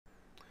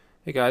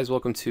Hey guys,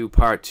 welcome to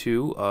part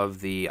 2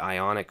 of the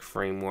Ionic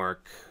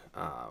framework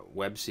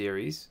web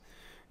series.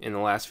 In the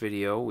last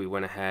video we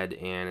went ahead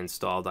and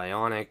installed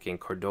Ionic and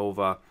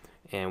Cordova,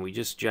 and we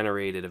just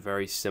generated a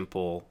very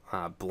simple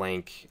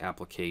blank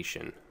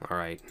application.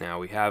 Alright, now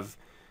we have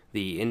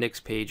the index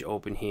page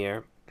open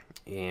here,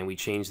 and we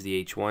changed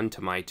the H1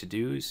 to My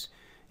To-Dos,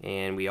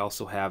 and we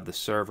also have the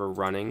server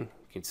running.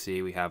 You can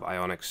see we have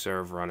Ionic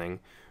Serve running,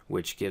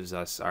 which gives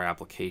us our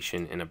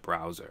application in a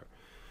browser.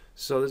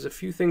 So there's a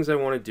few things I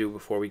want to do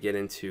before we get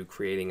into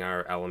creating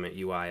our element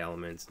UI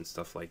elements and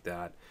stuff like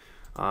that.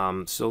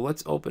 So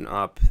let's open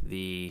up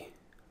the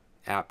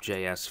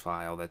app.js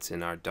file that's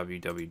in our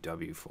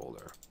www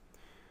folder.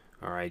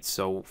 Alright,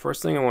 so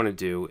first thing I want to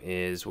do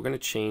is we're going to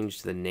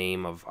change the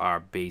name of our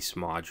base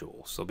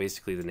module. So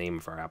basically the name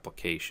of our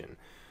application.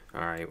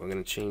 Alright, we're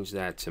going to change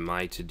that to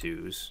My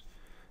To-Dos.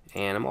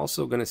 And I'm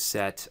also going to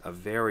set a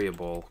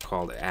variable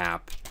called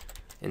app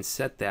and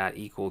set that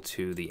equal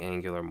to the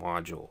Angular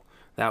module.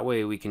 That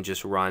way we can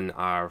just run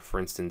our, for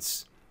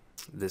instance,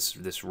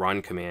 this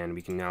run command.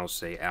 We can now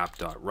say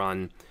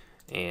app.run,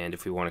 and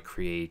if we want to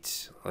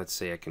create, let's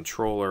say, a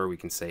controller, we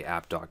can say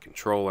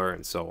app.controller,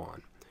 and so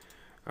on.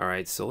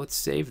 Alright, so let's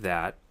save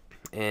that,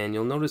 and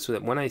you'll notice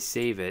that when I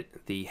save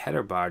it, the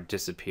header bar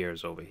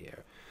disappears over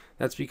here.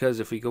 That's because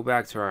if we go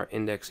back to our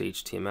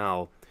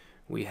index.html,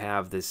 we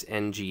have this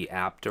ng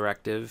app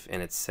directive,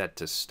 and it's set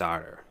to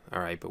starter.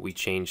 Alright, but we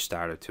changed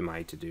starter to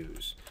My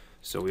To-Dos.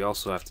 So we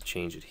also have to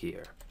change it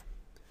here.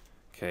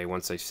 Okay,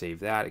 once I save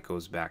that, it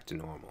goes back to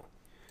normal.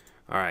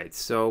 Alright,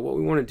 so what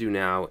we want to do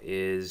now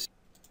is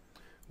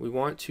we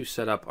want to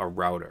set up a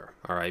router,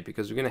 alright,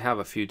 because we're going to have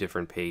a few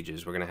different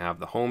pages. We're going to have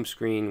the home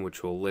screen,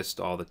 which will list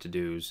all the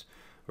to-dos.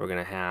 We're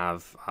going to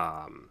have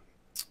a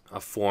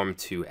form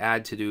to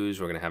add to-dos.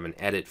 We're going to have an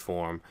edit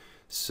form.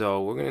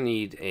 So we're going to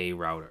need a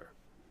router.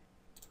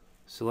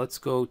 So let's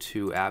go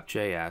to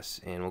app.js,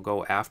 and we'll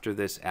go after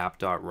this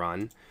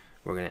app.run.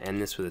 We're going to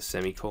end this with a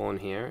semicolon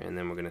here, and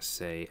then we're going to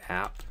say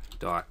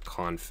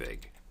app.config.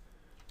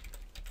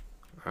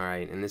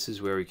 Alright, and this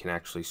is where we can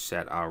actually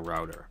set our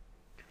router.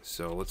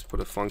 So let's put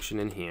a function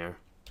in here.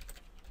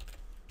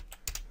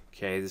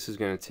 Okay, this is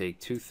going to take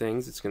two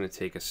things. It's going to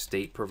take a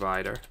state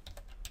provider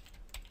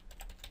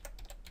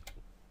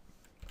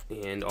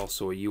and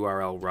also a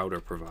URL router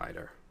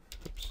provider.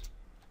 Oops.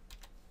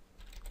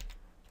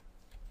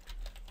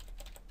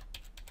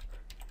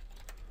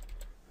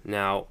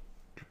 Now,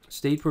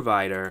 state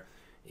provider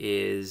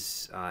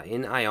is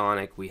in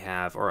Ionic we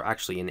have, or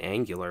actually in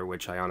Angular,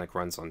 which Ionic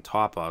runs on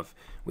top of,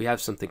 we have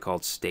something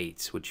called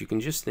states, which you can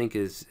just think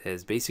as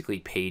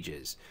basically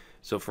pages.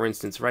 So for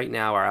instance, right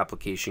now our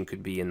application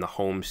could be in the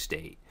home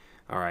state.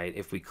 Alright,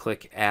 if we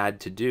click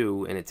add to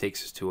do and it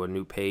takes us to a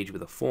new page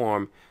with a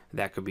form,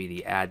 that could be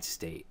the add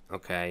state.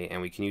 Okay,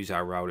 and we can use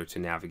our router to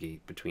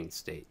navigate between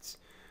states.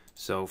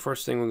 So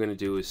first thing we're going to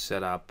do is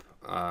set up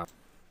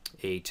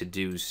a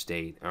to-do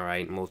state.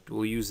 Alright, and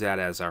we'll use that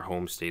as our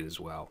home state as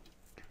well.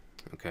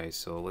 Okay,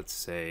 so let's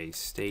say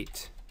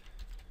state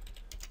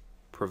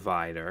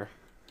provider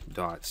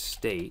dot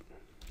state,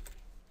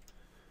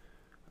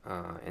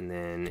 and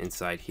then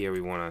inside here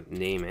we want to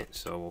name it,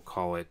 so we'll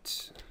call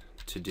it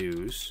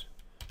to-dos.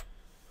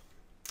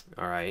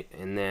 Alright,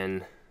 and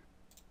then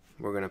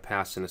we're going to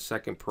pass in a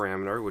second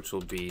parameter, which will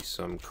be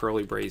some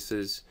curly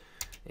braces,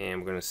 and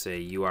we're going to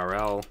say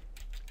URL.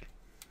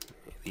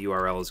 The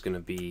URL is going to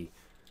be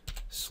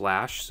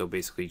slash, so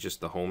basically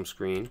just the home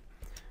screen.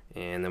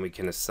 And then we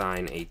can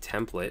assign a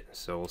template,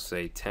 so we'll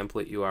say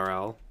template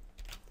URL.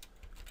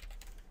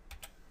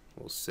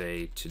 We'll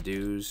say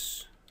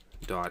todos.html,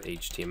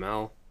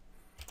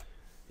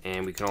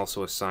 and we can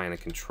also assign a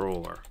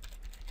controller.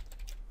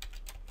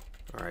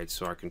 Alright,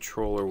 so our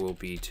controller will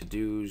be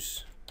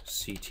todos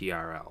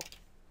ctrl.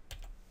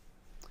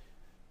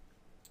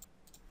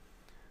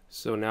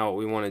 So now what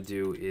we want to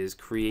do is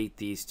create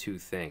these two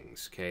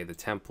things, okay, the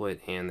template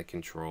and the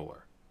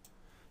controller.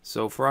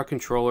 So for our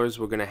controllers,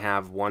 we're going to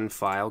have one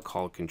file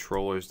called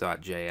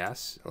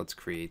controllers.js. Let's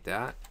create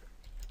that.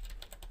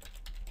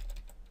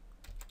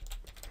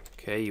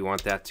 Okay, you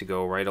want that to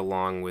go right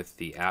along with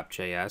the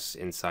app.js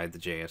inside the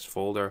JS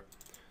folder.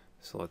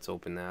 So let's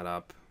open that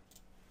up.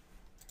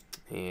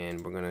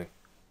 And we're going to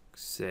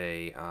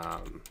say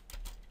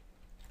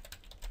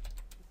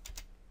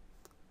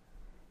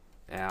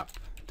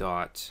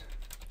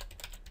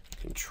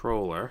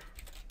app.controller.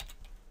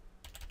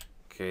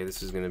 Okay,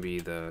 this is going to be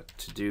the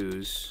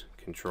to-dos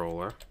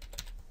controller.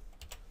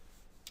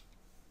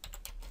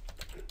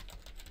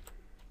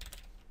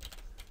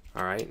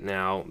 Alright,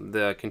 now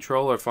the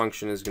controller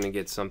function is going to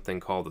get something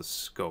called a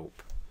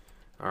scope.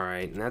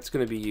 Alright, and that's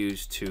going to be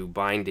used to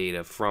bind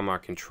data from our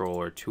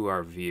controller to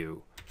our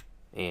view,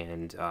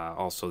 and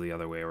also the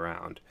other way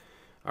around.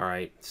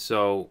 Alright,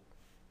 so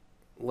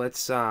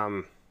let's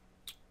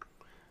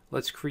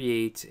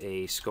create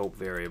a scope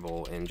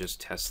variable and just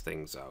test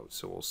things out.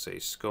 So we'll say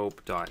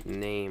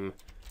scope.name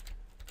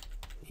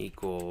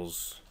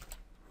equals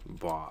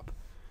Bob.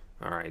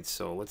 Alright,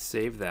 so let's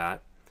save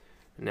that.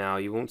 Now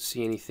you won't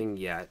see anything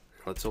yet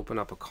let's open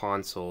up a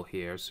console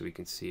here so we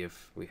can see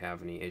if we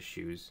have any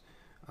issues.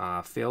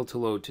 Failed to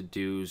load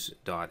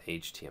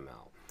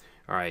to-dos.html.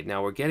 Alright,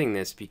 now we're getting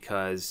this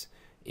because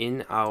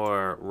in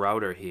our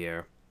router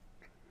here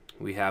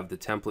we have the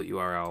template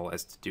URL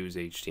as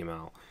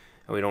to-dos.html,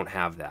 and we don't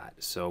have that.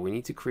 So we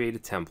need to create a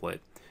template.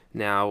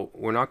 Now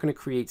we're not going to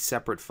create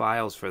separate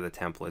files for the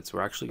templates.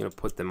 We're actually going to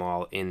put them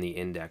all in the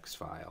index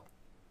file.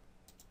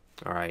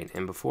 Alright,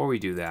 and before we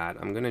do that,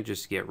 I'm going to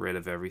just get rid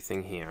of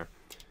everything here.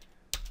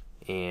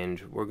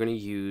 And we're going to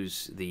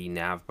use the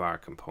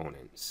navbar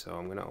component. So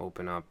I'm going to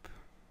open up,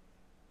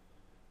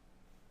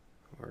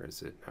 where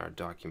is it, our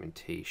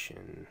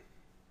documentation.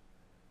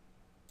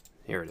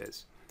 Here it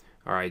is.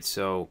 Alright,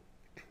 so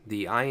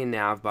the Ion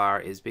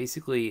navbar is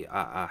basically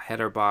a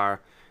header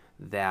bar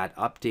that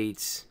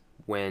updates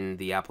when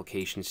the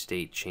application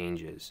state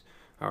changes.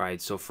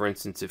 Alright, so for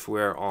instance, if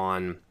we're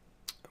on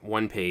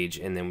one page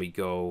and then we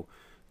go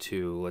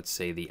to, let's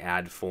say, the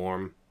add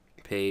form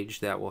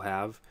page that we'll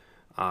have,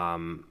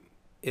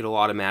 it'll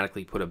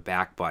automatically put a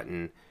back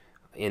button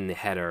in the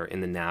header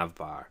in the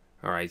navbar.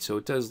 Alright, so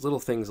it does little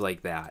things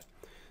like that.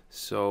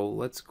 So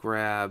let's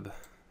we'll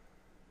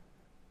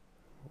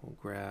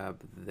grab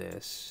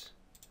this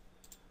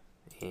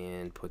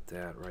and put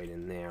that right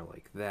in there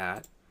like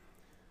that.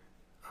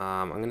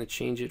 I'm going to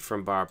change it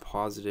from bar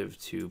positive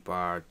to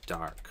bar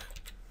dark.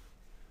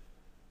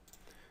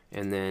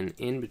 And then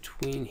in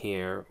between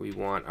here we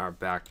want our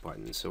back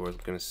button. So we're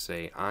going to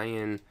say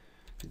ion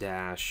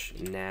dash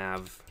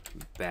nav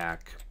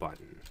back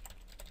button.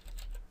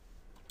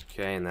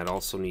 Okay, and that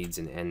also needs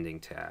an ending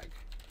tag.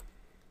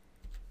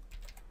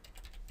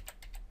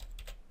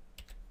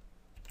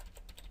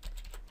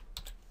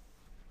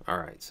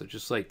 Alright, so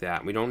just like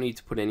that. We don't need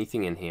to put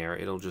anything in here.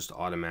 It'll just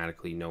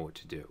automatically know what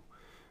to do.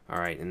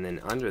 Alright, and then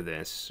under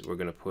this, we're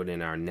going to put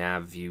in our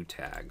nav view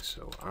tag.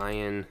 So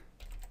ion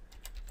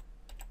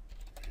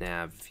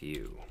nav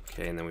view.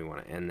 Okay, and then we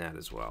want to end that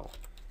as well.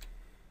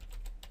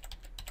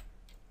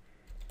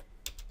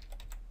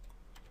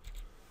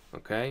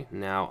 Okay,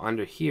 now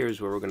under here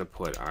is where we're going to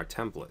put our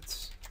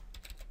templates.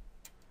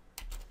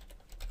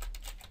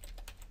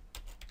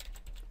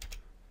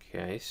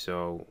 Okay,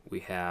 so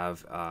we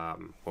have,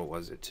 what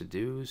was it,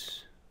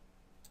 to-dos?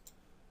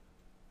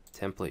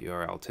 Template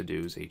URL,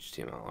 to-dos,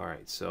 HTML.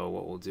 Alright, so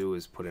what we'll do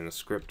is put in a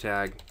script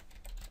tag,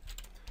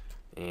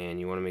 and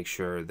you want to make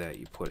sure that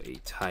you put a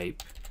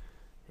type,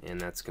 and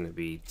that's going to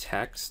be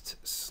text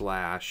 /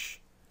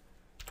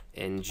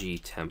 ng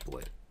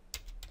template.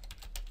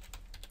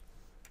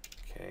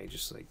 Okay,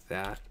 just like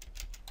that.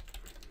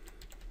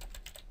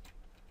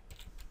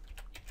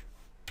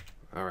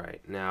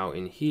 Alright, now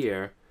in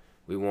here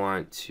we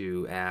want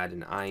to add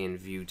an ion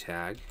view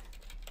tag.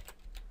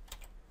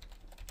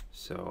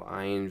 So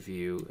ion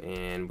view,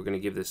 and we're going to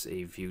give this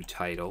a view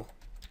title.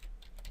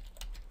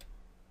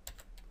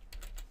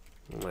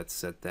 Let's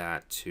set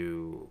that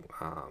to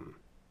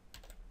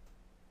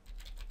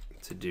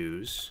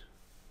to-dos.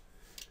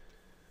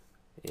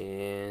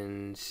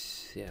 And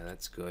yeah,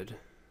 that's good.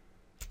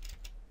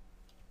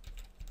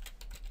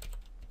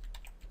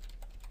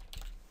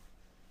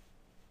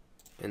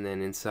 And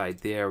then inside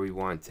there we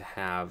want to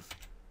have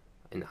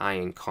an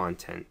ion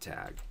content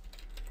tag.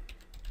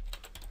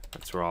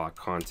 That's where all our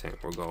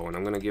content will go. And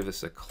I'm going to give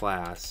this a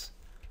class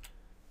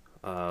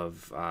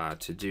of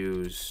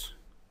to-dos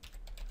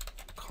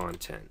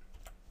content.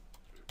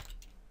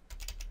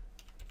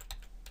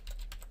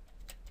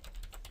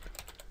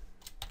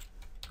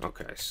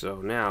 Okay,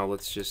 so now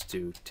let's just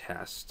do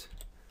test.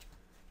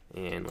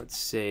 And let's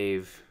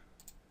save.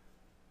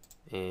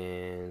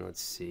 And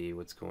let's see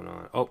what's going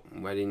on. Oh,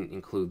 I didn't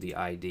include the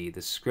ID.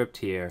 The script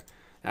here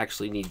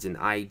actually needs an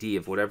ID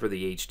of whatever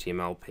the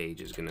HTML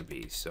page is going to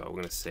be. So we're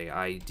going to say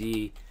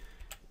ID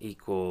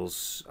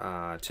equals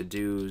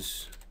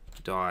to-dos.html.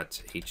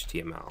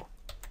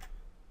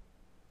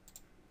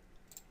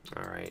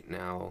 Alright,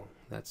 now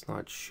that's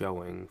not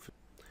showing.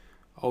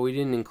 Oh, we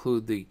didn't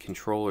include the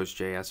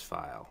controllers.js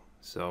file.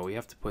 So we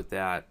have to put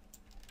that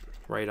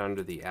right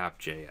under the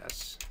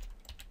app.js.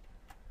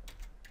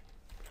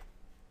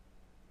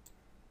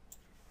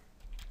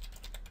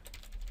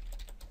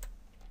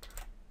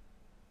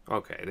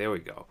 Okay, there we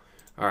go.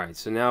 Alright,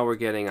 so now we're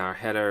getting our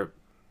header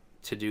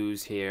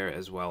to-dos here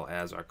as well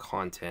as our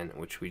content,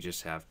 which we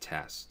just have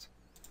test.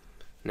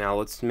 Now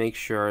let's make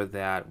sure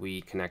that we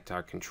connect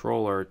our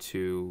controller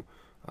to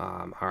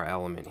our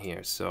element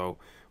here. So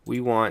we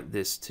want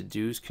this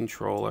to-dos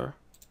controller,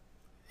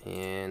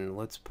 and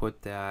let's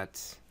put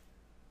that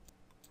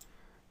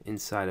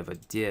inside of a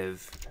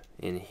div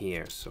in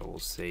here. So we'll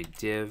say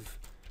div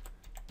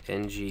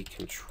ng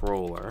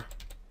controller.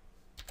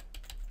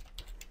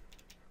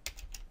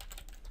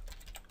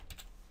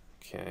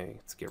 Okay,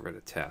 let's get rid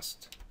of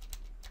test.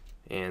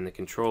 And the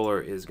controller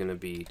is going to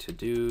be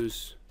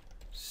to-dos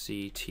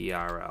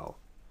ctrl.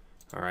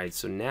 Alright,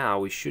 so now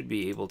we should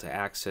be able to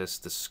access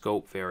the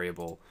scope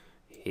variable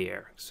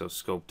here. So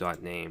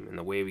scope.name. And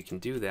the way we can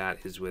do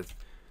that is with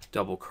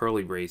double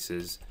curly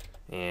braces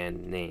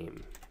and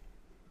name.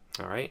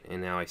 Alright, and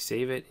now I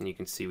save it and you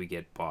can see we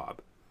get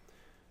Bob.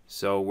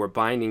 So we're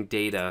binding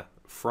data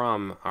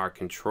from our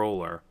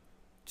controller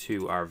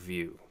to our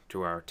view,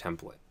 to our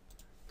template.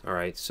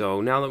 Alright,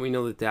 so now that we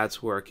know that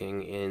that's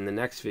working, in the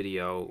next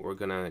video we're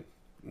going to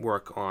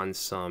work on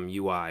some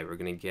UI. We're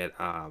going to get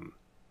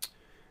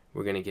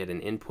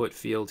an input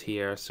field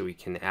here so we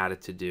can add a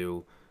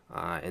to-do,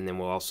 and then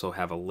we'll also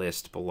have a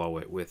list below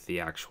it with the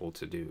actual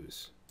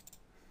to-dos.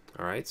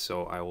 Alright,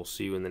 so I will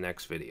see you in the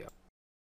next video.